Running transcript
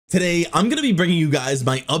Today, I'm going to be bringing you guys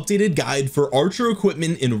my updated guide for archer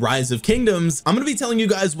equipment in Rise of Kingdoms. I'm going to be telling you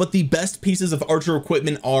guys what the best pieces of archer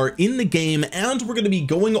equipment are in the game, and we're going to be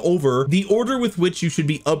going over the order with which you should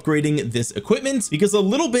be upgrading this equipment, because a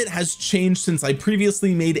little bit has changed since I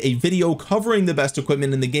previously made a video covering the best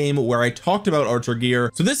equipment in the game where I talked about archer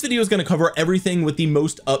gear. So this video is going to cover everything with the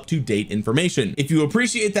most up-to-date information. If you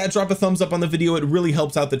appreciate that, drop a thumbs up on the video. It really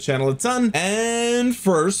helps out the channel a ton. And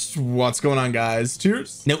first, what's going on, guys?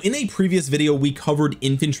 Cheers. Now, in a previous video, we covered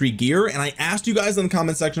infantry gear, and I asked you guys in the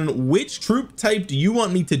comment section, which troop type do you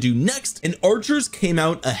want me to do next? And archers came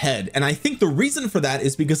out ahead. And I think the reason for that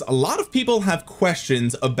is because a lot of people have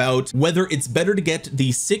questions about whether it's better to get the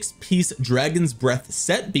 6-piece Dragon's Breath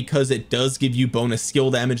set because it does give you bonus skill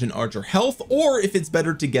damage and archer health, or if it's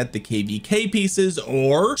better to get the KVK pieces,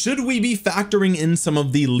 or should we be factoring in some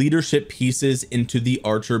of the leadership pieces into the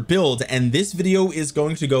archer build? And this video is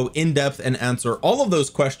going to go in depth and answer all of those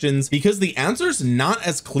questions, because the answer is not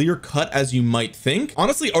as clear cut as you might think.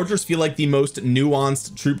 Honestly, archers feel like the most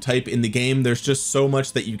nuanced troop type in the game. There's just so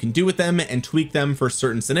much that you can do with them and tweak them for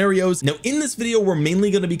certain scenarios. Now in this video, we're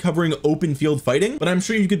mainly going to be covering open field fighting, but I'm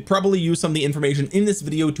sure you could probably use some of the information in this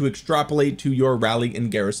video to extrapolate to your rally and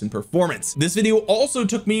garrison performance. This video also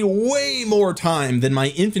took me way more time than my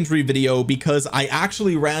infantry video because I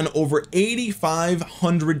actually ran over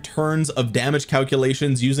 8,500 turns of damage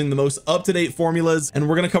calculations using the most up-to-date formulas, and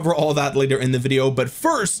we're going to cover all that later in the video. But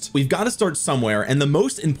first, we've got to start somewhere, and the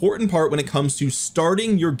most important part when it comes to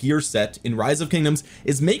starting your gear set in Rise of Kingdoms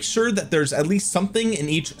is make sure that there's at least something in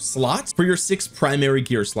each slot for your 6 primary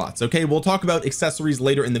gear slots. Okay, we'll talk about accessories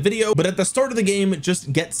later in the video, but at the start of the game,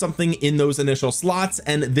 just get something in those initial slots,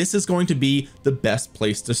 and this is going to be the best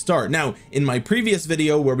place to start. Now, in my previous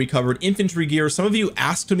video where we covered infantry gear, some of you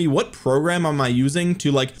asked me what program am I using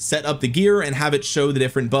to like set up the gear and have it show the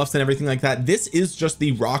different buffs and everything like that. This is just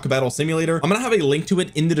the rock battle simulator. I'm gonna have a link to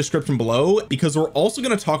it in the description below, because we're also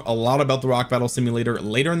going to talk a lot about the rock battle simulator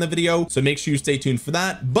later in the video, so make sure you stay tuned for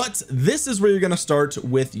that. But this is where you're going to start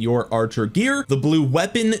with your archer gear. The blue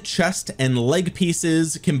weapon, chest and leg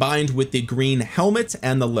pieces combined with the green helmet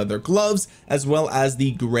and the leather gloves, as well as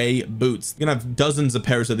the gray boots. You're gonna have dozens of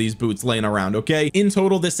pairs of these boots laying around. Okay, in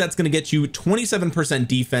total this set's going to get you 27%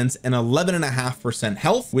 defense and 11.5%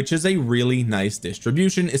 health, which is a really nice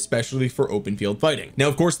distribution, especially for open field fighting. Now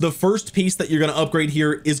of course, the first piece that you're going to upgrade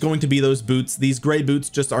here is going to be those boots. These gray boots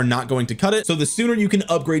just are not going to cut it, so the sooner you can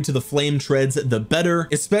upgrade to the flame treads, the better.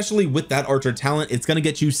 Especially with that archer talent, it's going to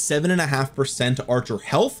get you 7.5% archer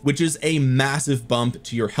health, which is a massive bump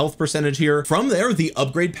to your health percentage here. From there, the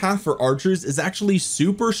upgrade path for archers is actually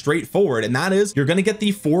super straightforward, and that is you're going to get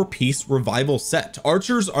the 4-piece revival set.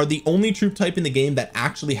 Archers are the only troop type in the game that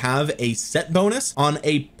actually have a set bonus on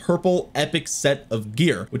a purple epic set of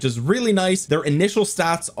gear, which is really nice. Their initial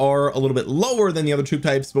stats are a little bit lower than the other troop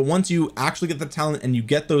types, but once you actually get the talent and you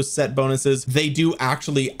get those set bonuses, they do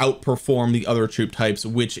actually outperform the other troop types,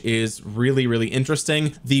 which is really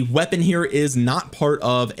interesting. The weapon here is not part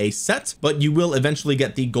of a set, but you will eventually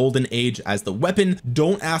get the golden age as the weapon.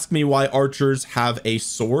 Don't ask me why archers have a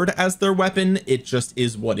sword as their weapon. It just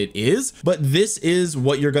is what it is, but this is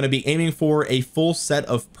what you're going to be aiming for: a full set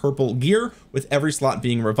of purple gear with every slot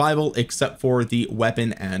being revival except for the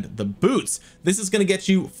weapon and the boots. This is going to get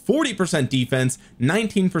you 40% defense,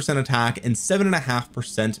 19% attack, and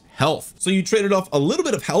 7.5% health. So you traded off a little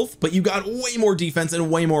bit of health, but you got way more defense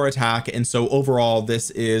and way more attack, and so overall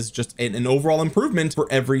this is just an overall improvement for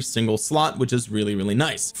every single slot, which is really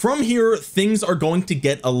nice. From here, things are going to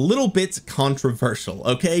get a little bit controversial,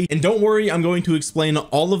 okay? And don't worry, I'm going to explain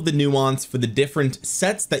all of the nuance for the different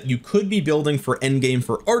sets that you could be building for endgame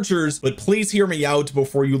for archers, but please hear me out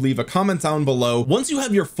before you leave a comment down below. Once you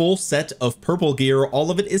have your full set of purple gear, all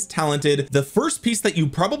of it is talented, the first piece that you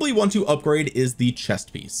probably want to upgrade is the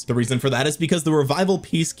chest piece. The reason for that is because the revival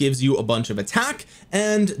piece gives you a bunch of attack,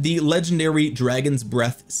 and the legendary Dragon's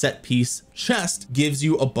Breath set piece chest gives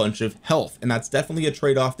you a bunch of health, and that's definitely a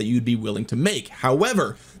trade-off that you'd be willing to make.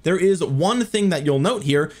 However, there is one thing that you'll note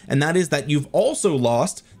here, and that is that you've also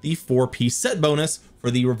lost the 4-piece set bonus for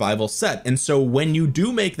the revival set. And so when you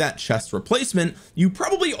do make that chest replacement, you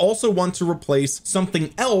probably also want to replace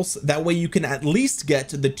something else, that way you can at least get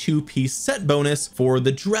the 2-piece set bonus for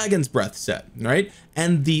the Dragon's Breath set, right?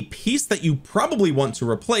 And the piece that you probably want to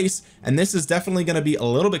replace, and this is definitely going to be a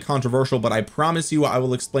little bit controversial, but I promise you I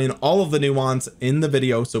will explain all of the nuance in the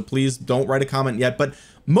video, so please don't write a comment yet, but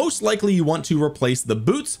most likely you want to replace the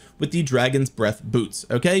boots with the Dragon's Breath boots.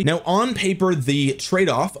 Okay, now on paper, the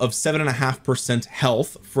trade-off of 7.5%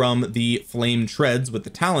 health from the flame treads with the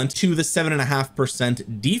talent to the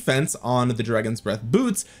 7.5% defense on the Dragon's Breath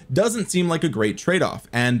boots doesn't seem like a great trade-off,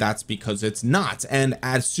 and that's because it's not. And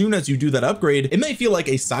as soon as you do that upgrade, it may feel like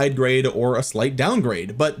a side grade or a slight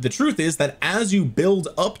downgrade, but the truth is that as you build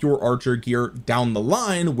up your archer gear down the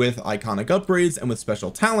line with iconic upgrades and with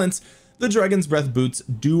special talents, the Dragon's Breath boots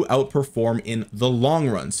do outperform in the long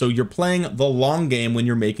run. So you're playing the long game when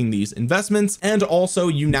you're making these investments. And also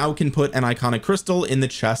you now can put an iconic crystal in the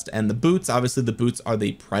chest and the boots. Obviously the boots are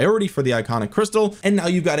the priority for the iconic crystal, and now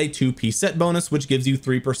you've got a 2-piece set bonus, which gives you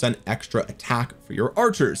 3% extra attack for your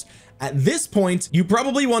archers. At this point, you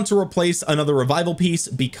probably want to replace another revival piece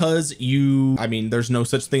because I mean, there's no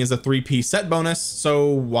such thing as a 3-piece set bonus. So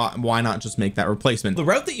why not just make that replacement? The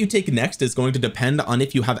route that you take next is going to depend on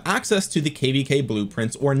if you have access to the KVK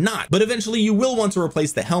blueprints or not. But eventually you will want to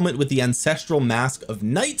replace the helmet with the ancestral mask of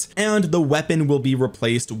night, and the weapon will be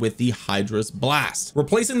replaced with the Hydra's blast.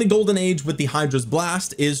 Replacing the golden age with the Hydra's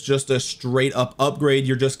blast is just a straight up upgrade.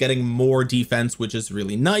 You're just getting more defense, which is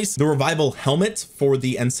really nice. The revival helmet for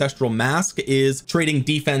the ancestral mask is trading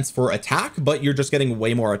defense for attack, but you're just getting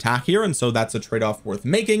way more attack here, and so that's a trade-off worth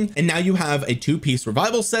making. And now you have a 2-piece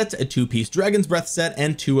revival set, a 2-piece Dragon's Breath set,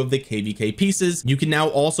 and 2 of the KVK pieces. You can now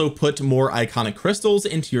also put more iconic crystals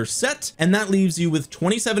into your set, and that leaves you with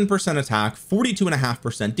 27% attack,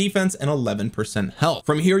 42.5% defense, and 11% health.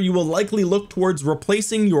 From here you will likely look towards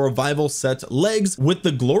replacing your revival set legs with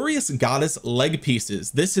the glorious goddess leg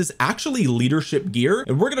pieces. This is actually leadership gear,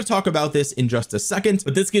 and we're going to talk about this in just a second,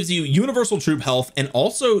 but this gives you universal troop health and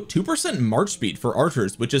also 2% march speed for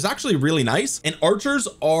archers, which is actually really nice. And archers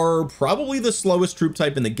are probably the slowest troop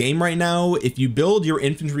type in the game right now. If you build your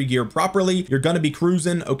infantry gear properly, you're going to be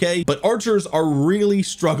cruising, okay? But archers are really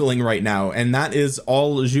struggling right now, and that is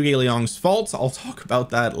all Zhuge Liang's fault. I'll talk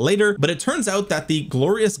about that later, but it turns out that the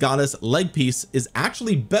glorious goddess leg piece is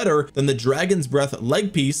actually better than the Dragon's Breath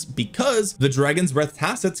leg piece because the Dragon's Breath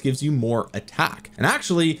tacits gives you more attack. And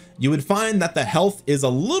actually you would find that the health is a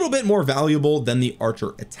little bit more valuable than the archer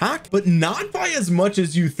attack, but not by as much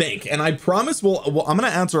as you think. And I promise I'm going to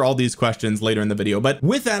answer all these questions later in the video, but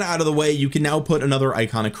with that out of the way, you can now put another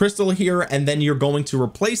iconic crystal here, and then you're going to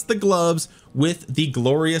replace the gloves with the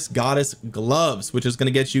glorious goddess gloves, which is going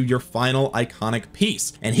to get you your final iconic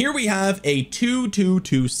piece. And here we have a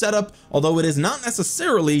 2-2-2 setup, although it is not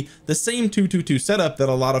necessarily the same 2-2-2 setup that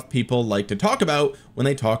a lot of people like to talk about when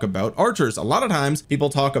they talk about archers. A lot of times people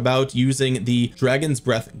talk about using the Dragon's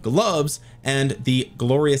Breath gloves and the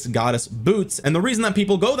glorious goddess boots, and the reason that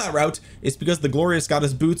people go that route is because the glorious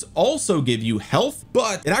goddess boots also give you health,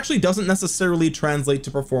 but it actually doesn't necessarily translate to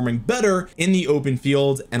performing better in the open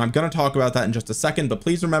field, and I'm going to talk about that in just a second. But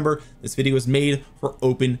please remember, this video is made for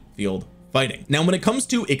open field fighting. Now when it comes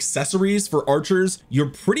to accessories for archers, you're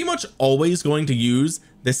pretty much always going to use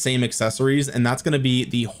the same accessories, and that's going to be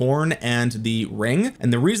the horn and the ring.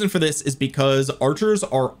 And the reason for this is because archers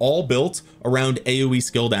are all built around AoE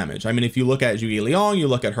skill damage. I mean, if you look at Zhuge Liang, you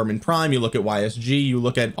look at Herman Prime, you look at YSG, you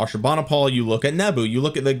look at Ashurbanipal, you look at Nebu, you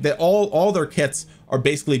look at all their kits are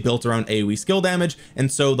basically built around AoE skill damage, and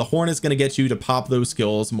so the horn is going to get you to pop those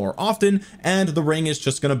skills more often, and the ring is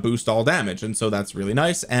just going to boost all damage, and so that's really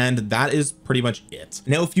nice, and that is pretty much it.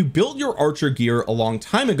 Now if you built your archer gear a long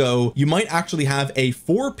time ago, you might actually have a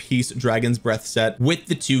 4-piece Dragon's Breath set with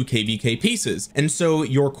the 2 KVK pieces, and so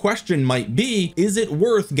your question might be, is it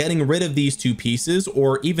worth getting rid of these 2 pieces,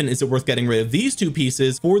 or even is it worth getting rid of these 2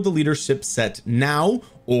 pieces for the leadership set now,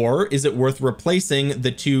 or is it worth replacing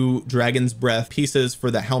the 2 Dragon's Breath pieces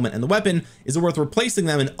for the helmet and the weapon? Is it worth replacing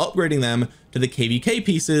them and upgrading them to the KVK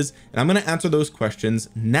pieces? And I'm going to answer those questions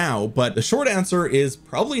now, but the short answer is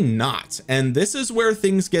probably not. And this is where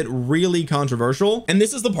things get really controversial, and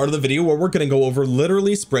this is the part of the video where we're going to go over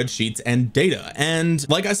literally spreadsheets and data. And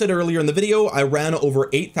like I said earlier in the video, I ran over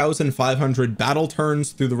 8,500 battle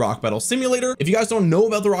turns through the Rock Battle Simulator. If you guys don't know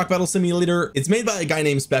about the Rock Battle Simulator, it's made by a guy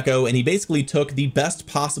named Specco, and he basically took the best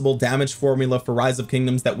possible damage formula for Rise of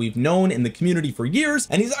Kingdoms that we've known in the community for years,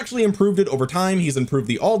 and he's actually improved it over time. He's improved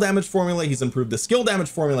the all damage formula, he's improved the skill damage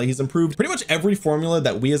formula, he's improved pretty much every formula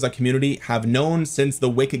that we as a community have known since the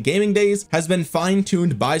Wick gaming days has been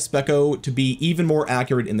fine-tuned by Specco to be even more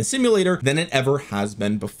accurate in the simulator than it ever has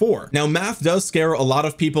been before. Now math does scare a lot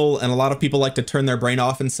of people, and a lot of people like to turn their brain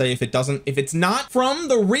off and say if it's not from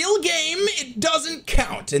the real game, it doesn't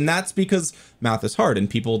count, and that's because math is hard and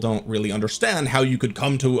people don't really understand how you could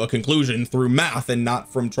come to a conclusion through math and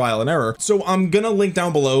not from trial and error. So I'm gonna link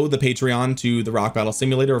down below the Patreon to the Rock Battle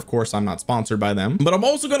Simulator. Of course, I'm not sponsored by them, but I'm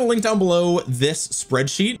also going to link down below this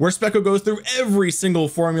spreadsheet where Specco goes through every single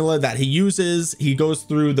formula that he uses. He goes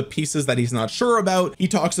through the pieces that he's not sure about. He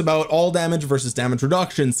talks about all damage versus damage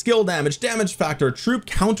reduction, skill damage, damage factor, troop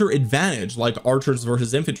counter advantage, like archers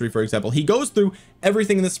versus infantry, for example. He goes through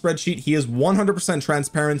everything in this spreadsheet. He is 100%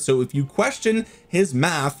 transparent. So if you question his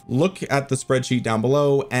math, look at the spreadsheet down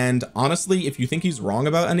below. And honestly, if you think he's wrong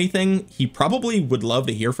about anything, he probably would love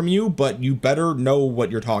to hear from you, but you better know what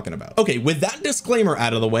you're talking about. Okay, with that disclaimer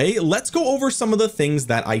out of the way, let's go over some of the things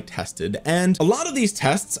that I tested. And a lot of these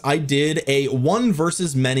tests, I did a one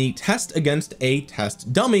versus many test against a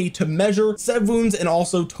test dummy to measure sev wounds and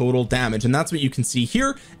also total damage. And that's what you can see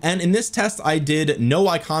here. And in this test, I did no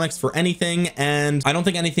iconics for anything, and I don't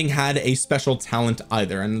think anything had a special talent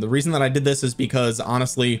either. And the reason that I did this is because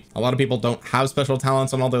honestly, a lot of people don't have special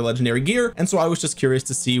talents on all their legendary gear, and so I was just curious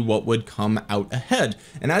to see what would come out ahead.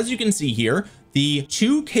 And as you can see here, the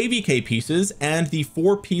 2 KVK pieces and the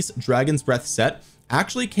 4-piece Dragon's Breath set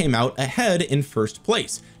actually came out ahead in first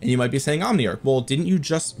place. And you might be saying, Omniarch, well, didn't you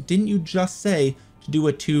just say to do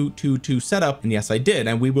a 2-2-2 setup? And yes, I did,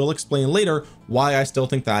 and we will explain later why I still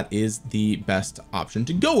think that is the best option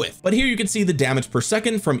to go with. But here you can see the damage per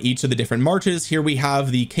second from each of the different marches. Here we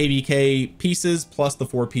have the KVK pieces plus the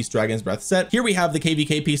 4-piece Dragon's Breath set. Here we have the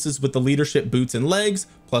KVK pieces with the leadership boots and legs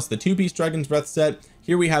plus the 2-piece Dragon's Breath set.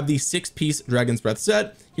 Here we have the 6-piece Dragon's Breath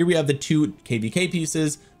set. Here we have the 2 KVK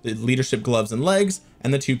pieces, the leadership gloves and legs,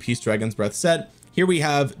 and the 2-piece Dragon's Breath set. Here we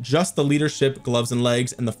have just the leadership gloves and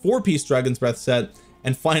legs and the 4-piece Dragon's Breath set.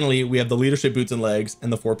 And finally, we have the leadership boots and legs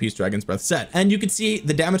and the 4-piece Dragon's Breath set. And you can see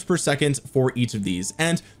the damage per second for each of these.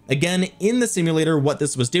 And again, in the simulator, what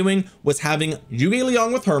this was doing was having Zhuge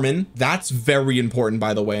Liang with Herman. That's very important,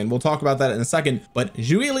 by the way, and we'll talk about that in a second. But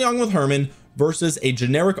Zhuge Liang with Herman versus a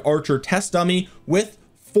generic archer test dummy with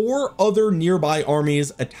 4 other nearby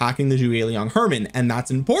armies attacking the Zhuge Liang Herman. And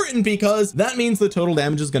that's important because that means the total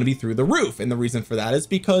damage is going to be through the roof. And the reason for that is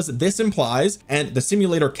because this implies, and the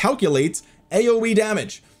simulator calculates, AoE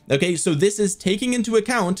damage. Okay, so this is taking into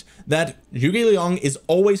account that Zhuge Liang is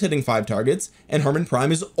always hitting 5 targets and Herman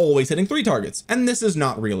Prime is always hitting 3 targets. And this is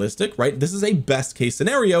not realistic, right? This is a best case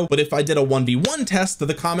scenario. But if I did a 1v1 test,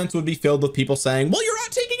 the comments would be filled with people saying, well, you're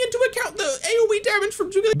not taking into account the AoE damage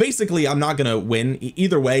from Zhuge Liang. Basically, I'm not going to win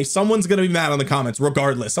either way. Someone's going to be mad on the comments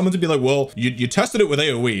regardless. Someone's gonna be like, well, you tested it with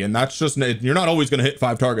AoE and that's just, you're not always going to hit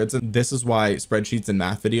 5 targets. And this is why spreadsheets and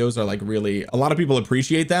math videos are like really, a lot of people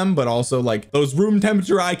appreciate them, but also like those room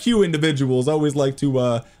temperature IQ individuals always like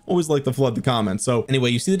to flood the comments. So anyway,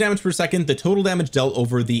 you see the damage per second, the total damage dealt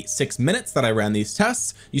over the 6 minutes that I ran these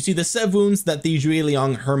tests. You see the sev wounds that the Zhuge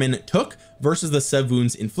Liang Herman took versus the sev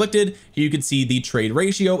wounds inflicted. Here you can see the trade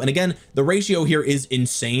ratio, and again, the ratio here is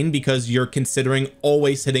insane because you're considering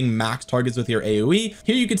always hitting max targets with your AoE.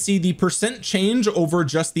 Here you can see the percent change over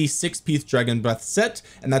just the 6-piece Dragon Breath set,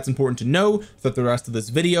 and that's important to know throughout the rest of this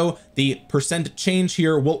video. The percent change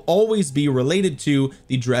here will always be related to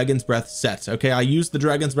the Dragon's Breath set. Okay, I use the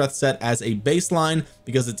Dragon's Breath set as a baseline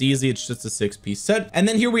because it's easy, it's just a 6-piece set. And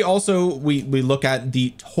then here we also we look at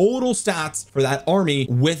the total stats for that army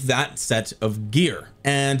with that set of gear.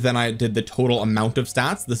 And then I did the total amount of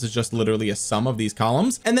stats. This is just literally a sum of these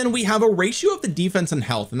columns. And then we have a ratio of the defense and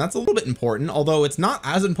health, and that's a little bit important, although it's not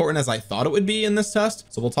as important as I thought it would be in this test.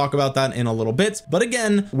 So we'll talk about that in a little bit. But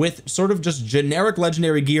again, with sort of just generic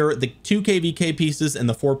legendary gear, the 2 KVK pieces and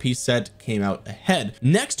the 4-piece set came out ahead.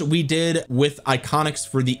 Next, we did with iconics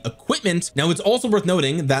for the equipment. Now, it's also worth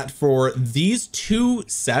noting that for these 2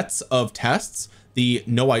 sets of tests, the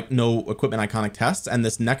no equipment iconic tests and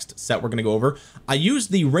this next set we're going to go over, I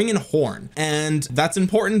used the ring and horn, and that's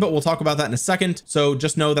important, but we'll talk about that in a second. So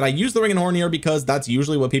just know that I use the ring and horn here because that's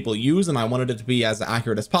usually what people use, and I wanted it to be as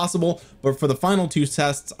accurate as possible. But for the final 2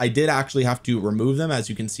 tests, I did actually have to remove them, as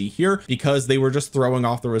you can see here, because they were just throwing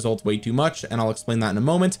off the results way too much, and I'll explain that in a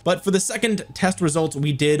moment. But for the second test results,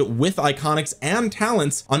 we did with iconics and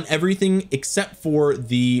talents on everything except for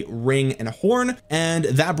the ring and horn, and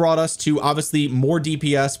that brought us to obviously more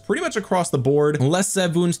DPS pretty much across the board, less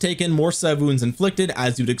sev wounds taken, more sev wounds inflicted,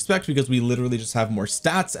 as you'd expect, because we literally just have more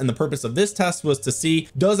stats. And the purpose of this test was to see,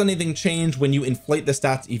 does anything change when you inflate the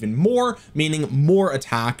stats even more, meaning more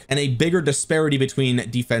attack and a bigger disparity between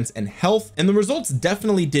defense and health. And the results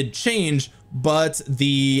definitely did change, but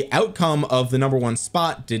the outcome of the #1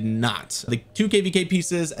 spot did not. The 2 KVK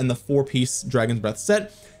pieces and the 4-piece Dragon's Breath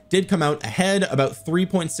set did come out ahead, about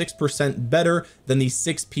 3.6% better than the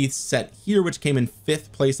 6-piece set here, which came in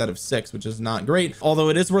 5th place out of 6, which is not great. Although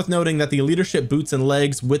it is worth noting that the leadership boots and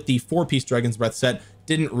legs with the 4-piece Dragon's Breath set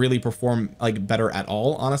didn't really perform like better at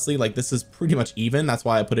all, honestly. Like this is pretty much even. That's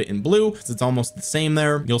why I put it in blue, because it's almost the same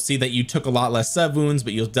there. You'll see that you took a lot less sev wounds,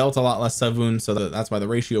 but you dealt a lot less sev wounds, so that's why the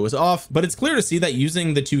ratio was off. But it's clear to see that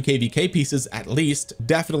using the 2 kvk pieces at least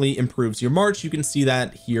definitely improves your march. You can see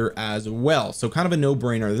that here as well, so kind of a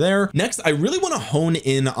no-brainer there. Next, I really want to hone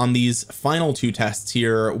in on these final 2 tests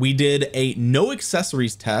here. We did a no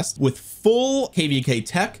accessories test with full kvk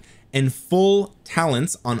tech and full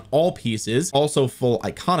talents on all pieces, also full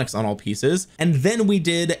iconics on all pieces. And then we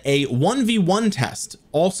did a 1v1 test,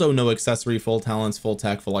 also no accessory, full talents, full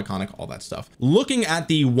tech, full iconic, all that stuff. Looking at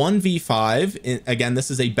the 1v5, again, this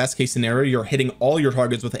is a best case scenario. You're hitting all your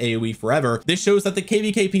targets with AoE forever. This shows that the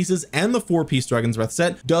kvk pieces and the 4-piece Dragon's Breath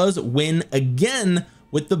set does win again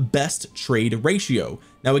with the best trade ratio.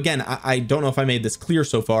 Now, again, I don't know if I made this clear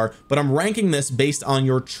so far, but I'm ranking this based on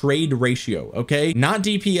your trade ratio. Okay, not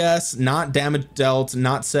DPS, not damage dealt,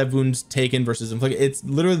 not sev wounds taken versus inflicted. It's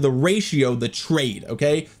literally the ratio, the trade.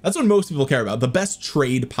 Okay, that's what most people care about, the best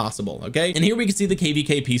trade possible. Okay, and here we can see the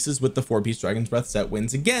kvk pieces with the 4-piece Dragon's Breath set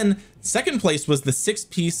wins again. Second place was the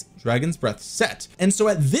 6-piece Dragon's Breath set. And so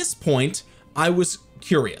at this point I was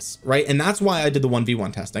curious, right? And that's why I did the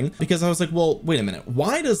 1v1 testing, because I was like, well, wait a minute,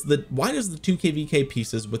 why does the 2 kvk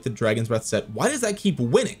pieces with the Dragon's Breath set, why does that keep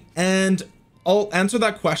winning? And I'll answer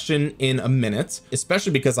that question in a minute,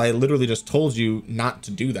 especially because I literally just told you not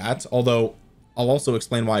to do that, although I'll also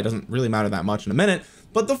explain why it doesn't really matter that much in a minute.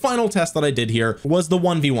 But the final test that I did here was the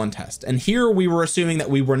 1v1 test, and here we were assuming that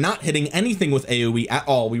we were not hitting anything with AoE at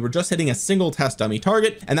all. We were just hitting a single test dummy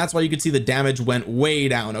target, and that's why you could see the damage went way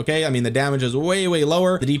down. Okay, I mean, the damage is way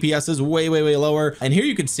lower, the DPS is way lower, and here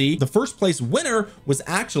you can see the first place winner was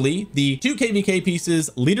actually the 2 kvk pieces,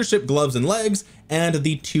 leadership gloves and legs, and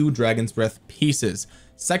the 2 Dragon's Breath pieces.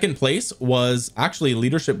 Second place was actually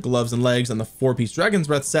leadership gloves and legs and the 4-piece Dragon's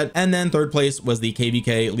Breath set, and then third place was the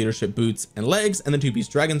kvk leadership boots and legs and the 2-piece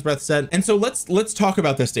Dragon's Breath set. And so let's talk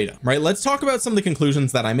about this data, right? Let's talk about some of the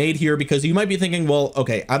conclusions that I made here, because you might be thinking, well,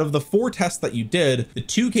 okay, out of the 4 tests that you did, the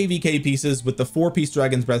 2 kvk pieces with the 4-piece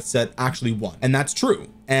Dragon's Breath set actually won, and that's true.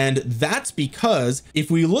 And that's because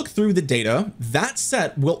if we look through the data, that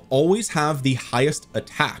set will always have the highest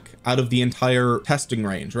attack out of the entire testing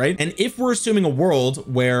range, right? And if we're assuming a world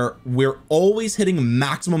where we're always hitting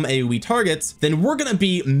maximum AoE targets, then we're going to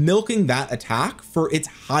be milking that attack for its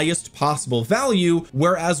highest possible value,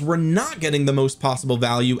 whereas we're not getting the most possible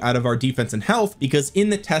value out of our defense and health, because in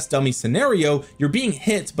the test dummy scenario, you're being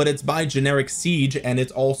hit, but it's by generic siege, and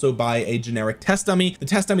it's also by a generic test dummy. The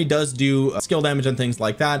test dummy does do skill damage and things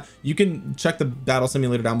like that. You can check the battle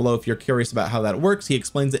simulator down below if you're curious about how that works. He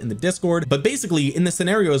explains it in the Discord. But basically, in the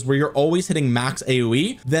scenarios where you're always hitting max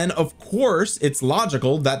AoE, then of course it's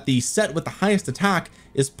logical that the set with the highest attack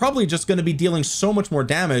is probably just going to be dealing so much more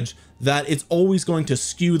damage that it's always going to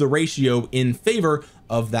skew the ratio in favor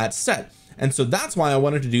of that set. And so that's why I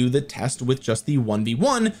wanted to do the test with just the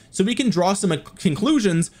 1v1, so we can draw some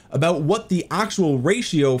conclusions about what the actual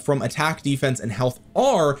ratio from attack, defense, and health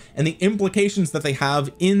are, and the implications that they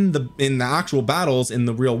have in the actual battles in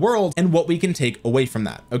the real world, and what we can take away from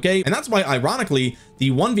that. Okay, and that's why ironically the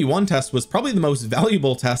 1v1 test was probably the most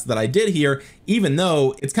valuable test that I did here, even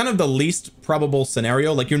though it's kind of the least probable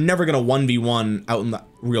scenario. Like, you're never going to 1v1 out in the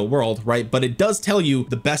real world, right? But it does tell you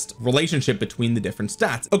the best relationship between the different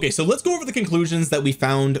stats. Okay, so let's go over the conclusions that we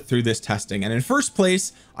found through this testing. And in first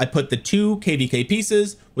place, I put the 2 kvk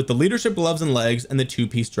pieces with the leadership gloves and legs and the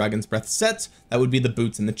 2-piece Dragon's Breath set. That would be the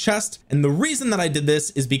boots and the chest. And the reason that I did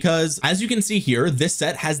this is because, as you can see here, this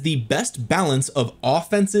set has the best balance of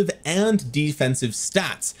offensive and defensive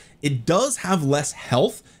stats. It does have less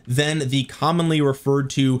health than the commonly referred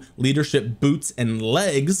to leadership boots and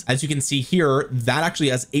legs. As you can see here, that actually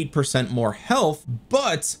has 8% more health,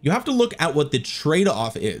 but you have to look at what the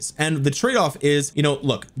trade-off is. And the trade-off is, you know,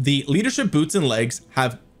 look, the leadership boots and legs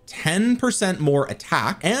have 10% more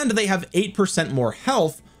attack and they have 8% more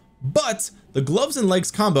health, but the gloves and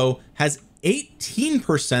legs combo has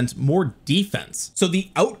 18% more defense. So the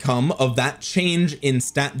outcome of that change in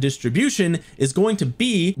stat distribution is going to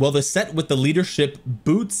be, well, the set with the leadership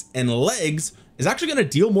boots and legs is actually going to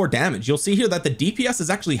deal more damage. You'll see here that the DPS is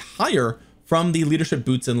actually higher from the leadership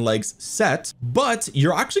boots and legs set, but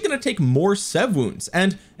you're actually going to take more sev wounds.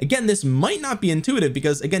 And again, this might not be intuitive,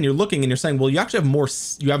 because again, you're looking and you're saying, well, you actually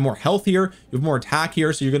have more health here, you have more attack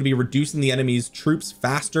here, so you're going to be reducing the enemy's troops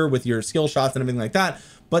faster with your skill shots and everything like that.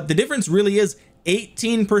 But the difference really is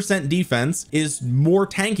 18% defense is more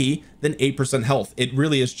tanky than 8% health. It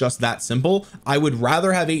really is just that simple. I would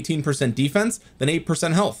rather have 18% defense than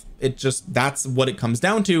 8% health. It just, that's what it comes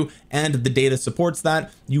down to, and the data supports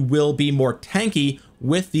that. You will be more tanky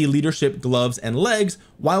with the leadership gloves and legs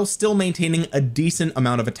while still maintaining a decent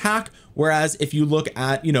amount of attack. Whereas if you look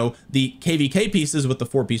at, you know, the KVK pieces with the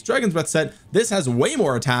 4-piece Dragon's Breath set, this has way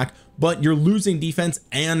more attack, but you're losing defense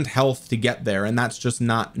and health to get there, and that's just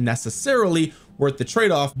not necessarily worth the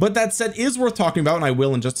trade-off. But that set is worth talking about, and I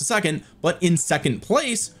will in just a second. But in second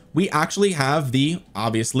place, we actually have the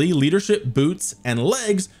obviously leadership boots and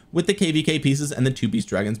legs with the KVK pieces and the 2-piece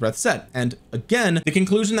Dragon's Breath set. And again, the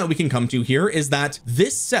conclusion that we can come to here is that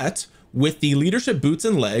this set with the leadership boots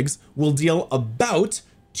and legs will deal about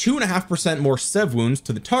 2.5% more sev wounds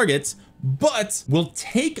to the targets, but will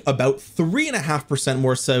take about 3.5%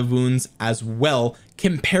 more sev wounds as well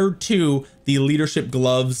compared to the leadership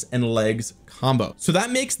gloves and legs combo. So that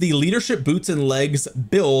makes the leadership boots and legs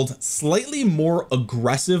build slightly more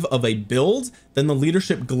aggressive of a build than the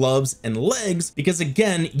leadership gloves and legs, because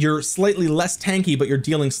again, you're slightly less tanky, but you're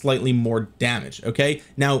dealing slightly more damage. Okay,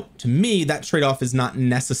 now to me, that trade-off is not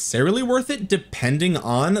necessarily worth it, depending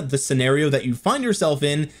on the scenario that you find yourself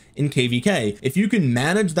in KVK. If you can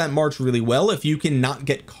manage that march really well, if you can not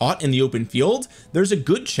get caught in the open field, there's a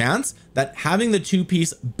good chance that having the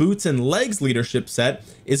 2-piece boots and legs leadership set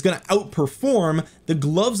is going to outperform the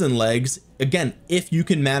gloves and legs. Again, if you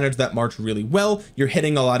can manage that march really well, you're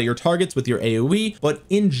hitting a lot of your targets with your AoE, but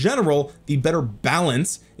in general, the better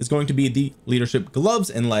balance is going to be the leadership gloves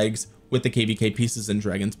and legs with the KVK pieces and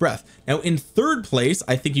Dragon's Breath. Now in third place,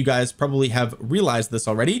 I think you guys probably have realized this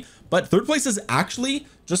already, but third place is actually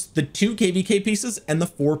just the 2 KVK pieces and the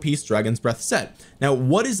 4-piece Dragon's Breath set. Now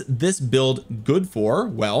what is this build good for?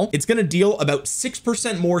 Well, it's going to deal about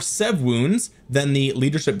 6% more sev wounds than the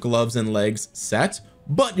leadership gloves and legs set,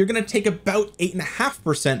 but you're going to take about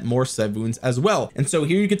 8.5% more sev wounds as well. And so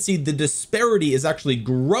here you can see the disparity is actually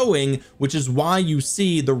growing, which is why you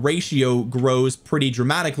see the ratio grows pretty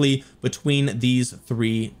dramatically between these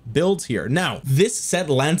 3 builds here. Now this set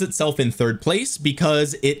lands itself in third place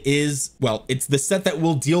because it is, well, it's the set that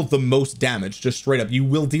will deal the most damage. Just straight up, you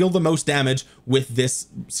will deal the most damage with this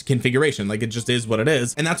configuration. Like, it just is what it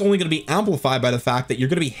is, and that's only going to be amplified by the fact that you're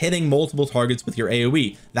going to be hitting multiple targets with your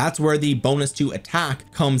AoE. That's where the bonus to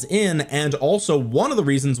attack comes in, and also one of the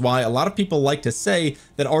reasons why a lot of people like to say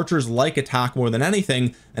that archers like attack more than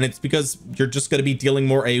anything, and it's because you're just going to be dealing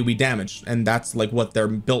more AoE damage, and that's like what they're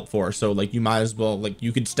built for. So like, you might as well, like,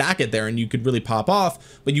 you could stack it there and you could really pop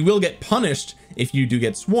off, but you will get punished if you do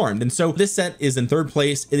get swarmed. And so this set is in third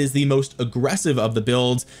place. It is the most aggressive of the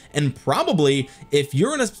builds, and probably if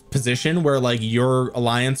you're in a position where like your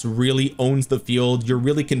alliance really owns the field, you're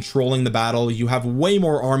really controlling the battle, you have way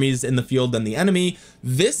more armies in the field than the enemy,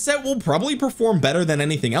 this set will probably perform better than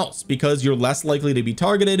anything else because you're less likely to be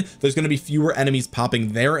targeted. There's going to be fewer enemies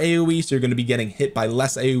popping their AoE, so you're going to be getting hit by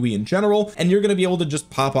less AoE in general, and you're going to be able to just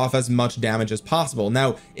pop off as much damage as possible.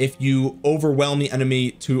 Now if you overwhelm the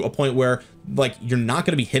enemy to a point where like you're not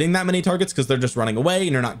going to be hitting that many targets because they're just running away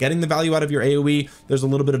and you're not getting the value out of your AoE, there's a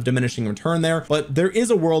little bit of diminishing return there. But there is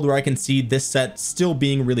a world where I can see this set still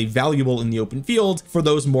being really valuable in the open field for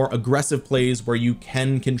those more aggressive plays where you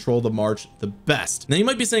can control the march the best. Now you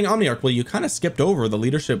might be saying, Omniarch, well, you kind of skipped over the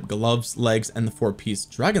leadership gloves, legs, and the 4-piece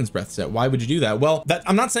Dragon's Breath set. Why would you do that? Well,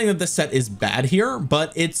 I'm not saying that this set is bad here,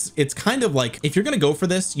 but it's kind of like, if you're going to go for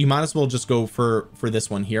this, you might as well just go for this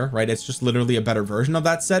one here, right? It's just literally a better version of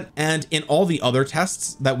that set. And in all the other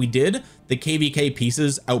tests that we did, the KVK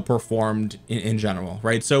pieces outperformed in general,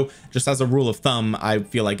 right? So just as a rule of thumb, I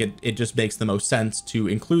feel like it just makes the most sense to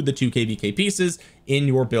include the 2 KVK pieces in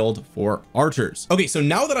your build for archers. Okay, so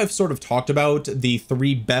now that I've sort of talked about the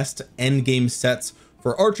 3 best end game sets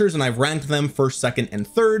for archers, and I've ranked them first, second, and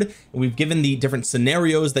third, and we've given the different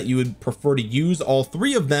scenarios that you would prefer to use all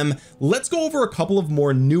 3 of them, let's go over a couple of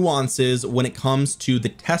more nuances when it comes to the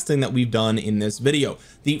testing that we've done in this video.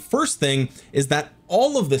 The first thing is that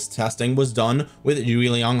all of this testing was done with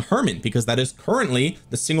Zhuge Hermann, because that is currently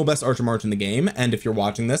the single best archer march in the game. And if you're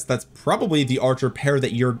watching this, that's probably the archer pair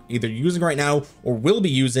that you're either using right now or will be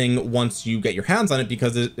using once you get your hands on it,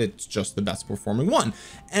 because it's just the best performing one.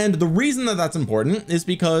 And the reason that that's important is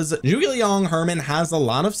because Zhuge Hermann has a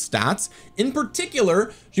lot of stats. In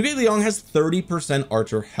particular, Zhuge has 30%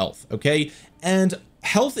 archer health. Okay, and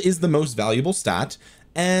health is the most valuable stat,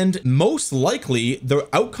 and most likely the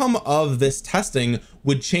outcome of this testing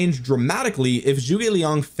would change dramatically if Zhuge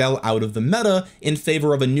Liang fell out of the meta in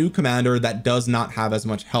favor of a new commander that does not have as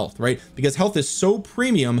much health, right? Because health is so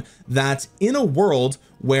premium that in a world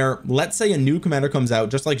where, let's say, a new commander comes out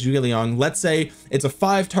just like Zhuge Liang, let's say it's a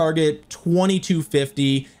 5 target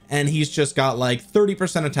 2250, and he's just got like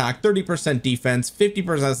 30% attack, 30% defense,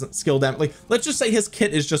 50% skill damage. Like, let's just say his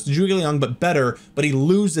kit is just Zhuge Liang but better, but he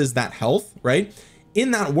loses that health, right?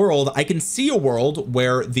 in that world, I can see a world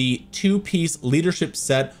where the 2-piece leadership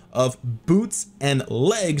set of boots and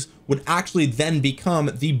legs would actually then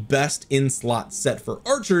become the best in slot set for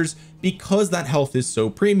archers, because that health is so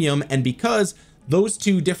premium, and because those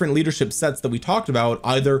two different leadership sets that we talked about,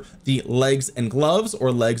 either the legs and gloves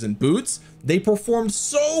or legs and boots, they performed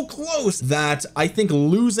so close that I think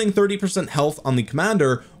losing 30% health on the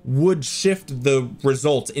commander would shift the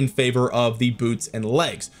result in favor of the boots and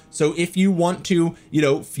legs. So if you want to, you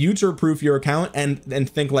know, future proof your account and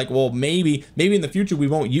think like, well, maybe in the future we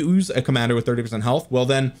won't use a commander with 30% health, well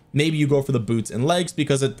then maybe you go for the boots and legs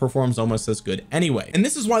because it performs almost as good anyway. And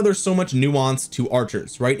this is why there's so much nuance to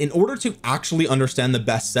archers, right? In order to actually understand the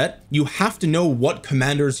best set, you have to know what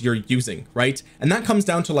commanders you're using, right? And that comes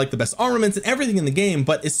down to like the best armaments and everything in the game,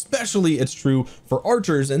 but especially it's true for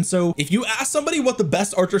archers. And so if you ask somebody what the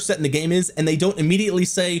best archer set in the game is and they don't immediately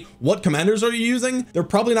say what commanders are you using, they're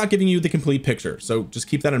probably not giving you the complete picture. So just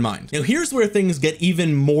keep that in mind. Now here's where things get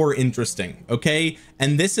even more interesting, okay?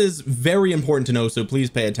 And this is very important to know, so please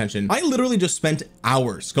pay attention. I literally just spent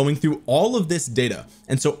hours going through all of this data,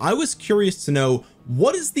 and so I was curious to know,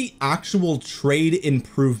 what is the actual trade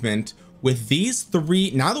improvement with these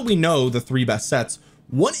three? Now that we know the 3 best sets,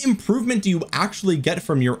 what improvement do you actually get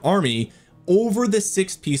from your army over the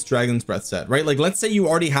 6-piece Dragon's Breath set, right? Like, let's say you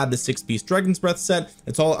already had the 6-piece Dragon's Breath set,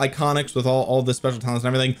 it's all iconics with all the special talents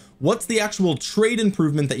and everything. What's the actual trade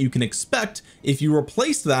improvement that you can expect if you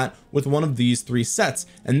replace that with one of these 3 sets?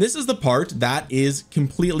 And this is the part that is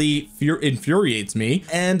completely infuriates me,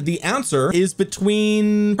 and the answer is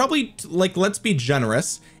between probably, like, let's be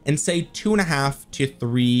generous and say 2.5 to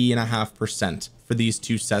 3.5% for these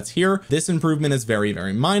 2 sets here. This improvement is very,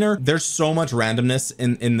 very minor. There's so much randomness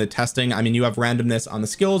in the testing. I mean, you have randomness on the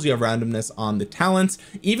skills, you have randomness on the talents.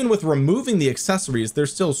 Even with removing the accessories,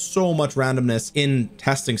 there's still so much randomness in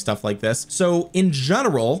testing stuff like this. So in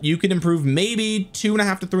general, you could improve maybe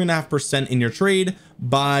 2.5 to 3.5% in your trade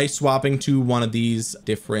by swapping to one of these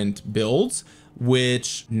different builds,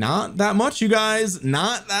 which not that much, you guys,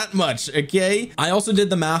 not that much. Okay, I also did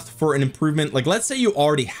the math for an improvement. Like, let's say you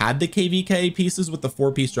already had the KVK pieces with the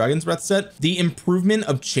 4-piece Dragon's Breath set. The improvement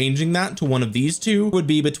of changing that to one of these 2 would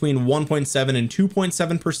be between 1.7 and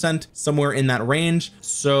 2.7%, somewhere in that range.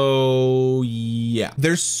 So yeah,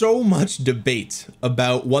 there's so much debate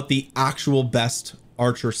about what the actual best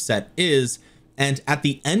archer set is, and at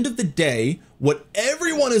the end of the day, what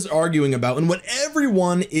everyone is arguing about and what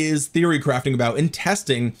everyone is theory crafting about and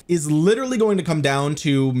testing is literally going to come down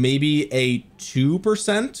to maybe a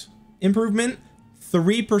 2% improvement,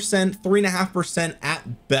 3%, 3.5%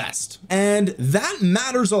 at best. And that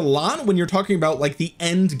matters a lot when you're talking about like the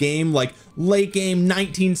end game, like late game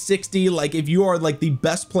 1960. Like, if you are like the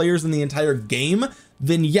best players in the entire game,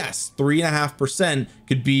 then yes, 3.5%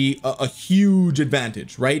 could be a huge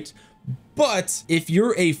advantage, right? But if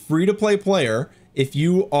you're a free-to-play player, if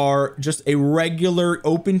you are just a regular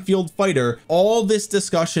open field fighter, all this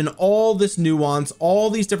discussion, all this nuance, all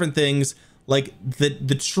these different things, like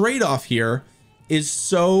the trade-off here is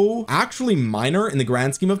so actually minor in the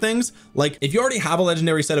grand scheme of things. Like, if you already have a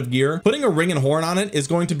legendary set of gear, putting a ring and horn on it is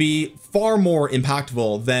going to be far more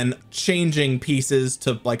impactful than changing pieces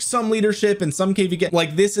to like some leadership and some KVK.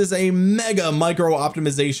 Like, this is a mega micro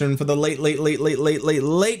optimization for the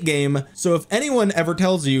late game. So if anyone ever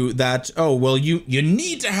tells you that, oh well, you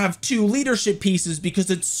need to have 2 leadership pieces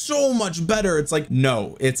because it's so much better, it's like,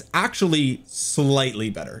 no, it's actually slightly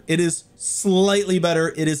better. It is slightly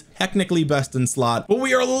better. It is technically best in slot, but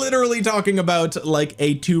we are literally talking about like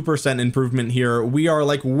a 2% improvement here. We are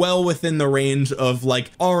like well within the range of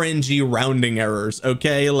like RNG rounding errors.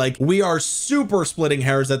 Okay, like we are super splitting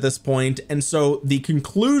hairs at this point. And so the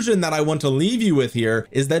conclusion that I want to leave you with here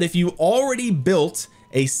is that if you already built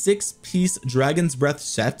a 6-piece Dragon's Breath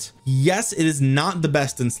set, yes, it is not the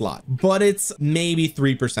best in slot, but it's maybe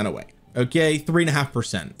 3% away. Okay,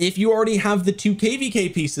 3.5%. If you already have the 2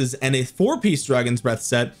 KVK pieces and a 4-piece Dragon's Breath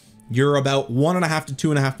set, you're about 1.5 to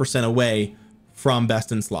 2.5% away from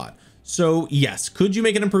best in slot. So yes, could you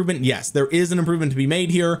make an improvement? Yes, there is an improvement to be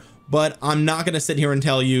made here, but I'm not going to sit here and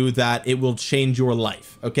tell you that it will change your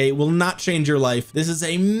life. Okay, it will not change your life. This is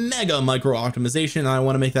a mega micro optimization, and I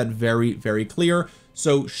want to make that very, very clear.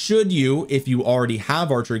 So should you, if you already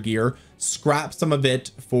have archer gear, scrap some of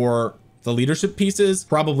it for The leadership pieces,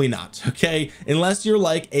 probably not. Okay, unless you're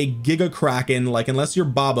like a giga kraken, like unless you're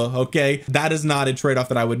Baba, okay, that is not a trade-off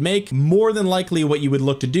that I would make. More than likely what you would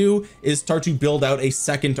look to do is start to build out a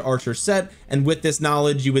second archer set, and with this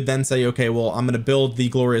knowledge you would then say, okay, well, I'm going to build the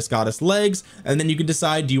glorious goddess legs, and then you can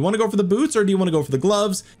decide, do you want to go for the boots or do you want to go for the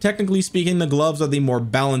gloves? Technically speaking, the gloves are the more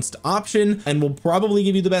balanced option and will probably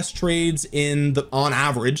give you the best trades on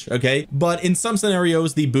average. Okay, but in some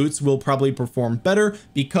scenarios the boots will probably perform better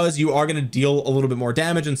because you are going to deal a little bit more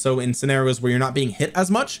damage, and so in scenarios where you're not being hit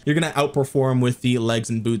as much, you're going to outperform with the legs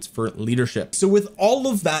and boots for leadership. So with all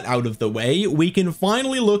of that out of the way, we can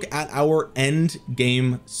finally look at our end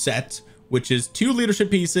game set, which is 2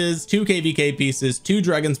 leadership pieces, 2 kvk pieces, 2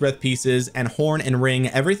 dragon's breath pieces, and horn and ring.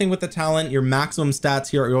 Everything with the talent. Your maximum stats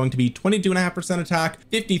here are going to be 22.5% attack,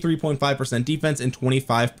 53.5% defense, and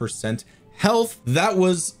 25% health. That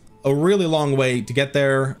was a really long way to get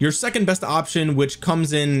there. Your second best option, which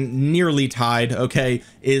comes in nearly tied, okay,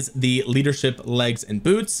 is the leadership legs and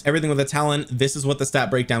boots. Everything with a talent. This is what the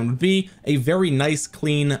stat breakdown would be. A very nice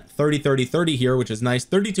clean 30-30-30 here, which is nice.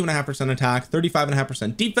 32.5% attack,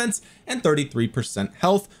 35.5% defense, and 33%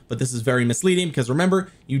 health. But this is very misleading because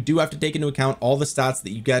remember, you do have to take into account all the stats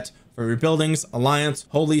that you get for your buildings, alliance,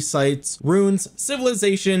 holy sites, runes,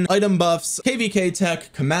 civilization, item buffs, kvk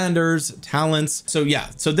tech, commanders, talents. So yeah,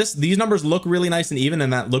 so these numbers look really nice and even,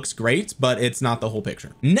 and that looks great, but it's not the whole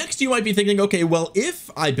picture. Next, you might be thinking, okay, well, if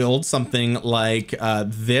I build something like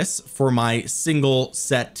this for my single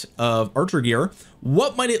set of archer gear,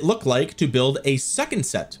 what might it look like to build a second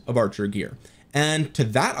set of archer gear? And to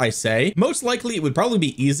that I say, most likely it would probably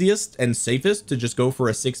be easiest and safest to just go for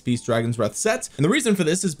a 6-piece dragon's breath set. And the reason for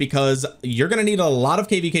this is because you're going to need a lot of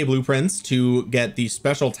kvk blueprints to get the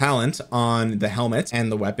special talent on the helmet and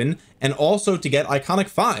the weapon, and also to get iconic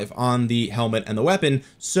 5 on the helmet and the weapon.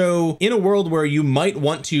 So in a world where you might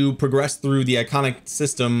want to progress through the iconic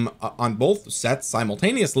system on both sets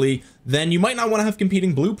simultaneously, then you might not want to have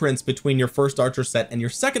competing blueprints between your first archer set and your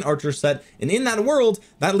second archer set. And in that world,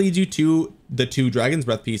 that leads you to the 2 dragon's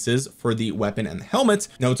breath pieces for the weapon and the helmet.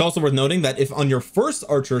 Now, it's also worth noting that if on your first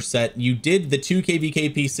archer set you did the 2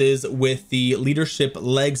 kvk pieces with the leadership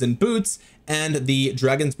legs and boots and the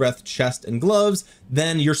dragon's breath chest and gloves,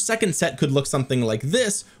 then your second set could look something like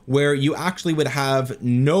this, where you actually would have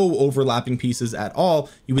no overlapping pieces at all.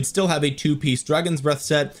 You would still have a 2-piece dragon's breath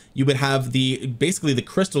set. You would have basically the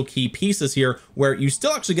crystal key pieces here, where you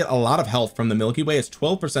still actually get a lot of health from the Milky Way. It's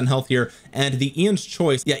 12% health here, and the Ian's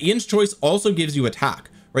Choice. Yeah, Ian's Choice also gives you attack,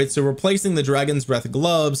 right? So replacing the dragon's breath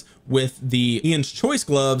gloves with the Ian's Choice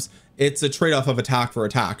gloves, it's a trade-off of attack for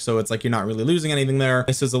attack, so it's like you're not really losing anything there.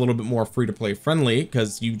 This is a little bit more free-to-play friendly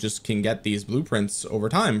because you just can get these blueprints over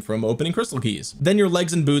time from opening crystal keys. Then your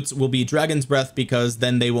legs and boots will be dragon's breath, because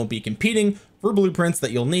then they won't be competing for blueprints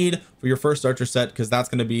that you'll need for your first archer set, because that's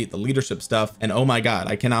going to be the leadership stuff. And oh my god,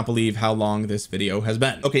 I cannot believe how long this video has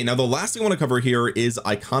been. Okay, now the last thing I want to cover here is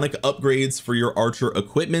iconic upgrades for your archer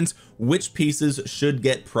equipment. Which pieces should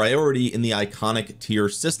get priority in the iconic tier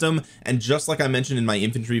system? And just like I mentioned in my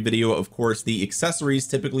infantry video, of course, the accessories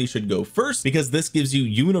typically should go first, because this gives you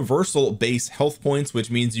universal base health points, which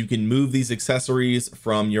means you can move these accessories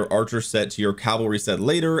from your archer set to your cavalry set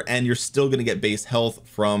later, and you're still going to get base health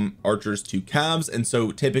from archers to cavs. And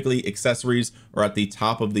so typically accessories are at the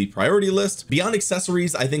top of the priority list. Beyond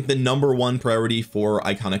accessories, I think the #1 priority for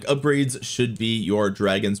iconic upgrades should be your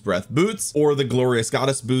dragon's breath boots or the glorious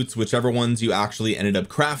goddess boots, whichever ones you actually ended up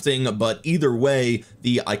crafting. But either way,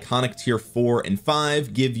 the iconic tier 4 and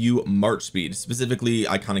 5 give you march speed. Specifically,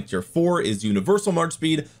 iconic tier 4 is universal march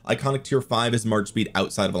speed, iconic tier 5 is march speed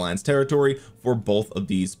outside of alliance territory for both of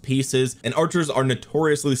these pieces. And archers are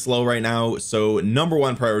notoriously slow right now, so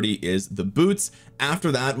 #1 priority is the boots.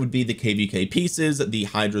 After that would be the kvk pieces, the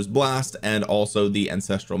Hydra's blast, and also the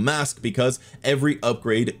ancestral mask, because every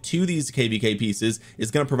upgrade to these kvk pieces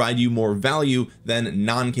is going to provide you more value than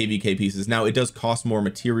non-kvk pieces. Now, it does cost more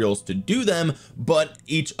materials to do them, but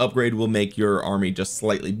each upgrade will make your army just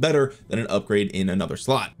slightly better than an upgrade in another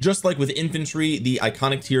slot. Just like with infantry, the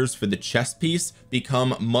iconic tiers for the chest piece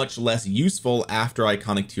become much less useful after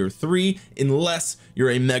iconic tier 3, unless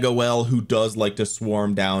you're a mega whale who does like to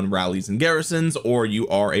swarm down rallies and garrisons, or you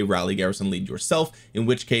are a rally garrison lead yourself, in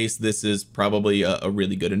which case this is probably a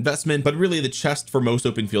really good investment. But really, the chest for most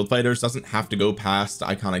open field fighters doesn't have to go past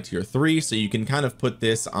iconic tier 3, so you can kind of put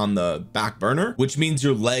this on the back burner, which means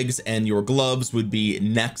your legs and your gloves would be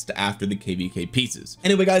next after the kvk pieces.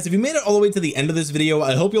 Anyway guys, if you made it all the way to the end of this video,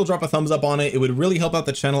 I hope you'll drop a thumbs up on it. It would really help out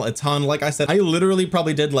the channel a ton. Like I said, I literally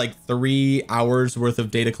probably did like 3 hours worth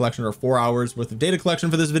of data collection or 4 hours worth of data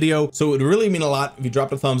collection for this video, so it would really mean a lot if you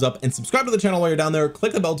dropped a thumbs up and subscribe to the channel while you're down there,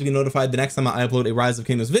 click the bell to be notified the next time I upload a Rise of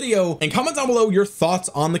Kingdoms video, and comment down below your thoughts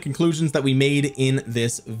on the conclusions that we made in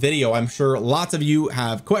this video. I'm sure lots of you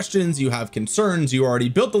have questions, you have concerns, you already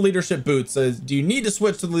built the leadership boots. Do you need to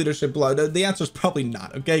switch to the leadership blood? The answer is probably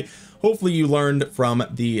not. Okay, hopefully you learned from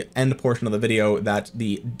the end portion of the video that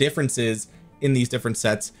the differences in these different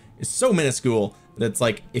sets is so minuscule that it's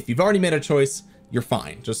like, if you've already made a choice, you're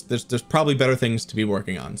fine. Just there's probably better things to be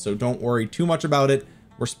working on, so don't worry too much about it.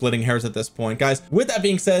 We're splitting hairs at this point, guys. With that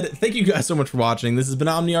being said, thank you guys so much for watching. This has been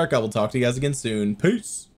Omniarch. I will talk to you guys again soon. Peace.